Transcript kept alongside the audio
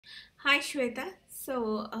Hi Shweta.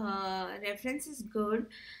 Reference is good.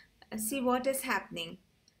 See what is happening.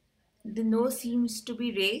 The nose seems to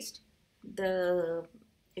be raised. The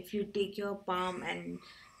If you take your palm and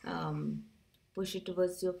push it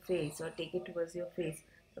towards your face or take it towards your face,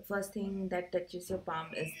 the first thing that touches your palm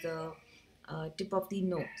is the tip of the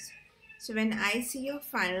nose. So when I see your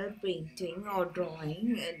final painting or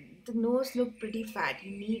drawing, the nose look pretty fat.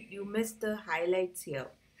 You miss the highlights here.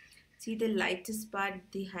 See the lightest part,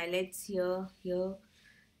 the highlights here.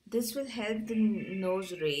 This will help the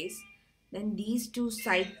nose raise. Then these two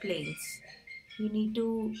side planes, you need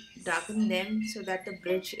to darken them so that the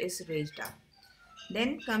bridge is raised up.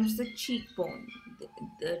 Then comes the cheekbone,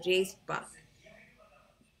 the raised part.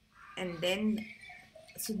 And then,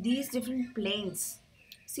 so these different planes.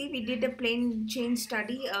 See, we did a plane change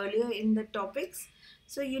study earlier in the topics.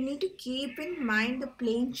 So you need to keep in mind the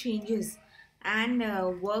plane changes and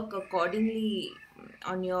work accordingly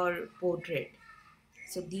on your portrait.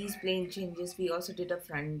 So these plane changes, we also did a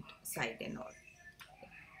front side and all.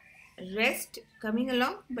 Rest coming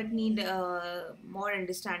along, but need more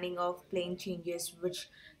understanding of plane changes, which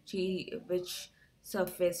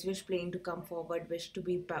surface, which plane to come forward, which to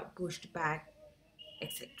be pushed back,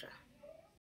 etc.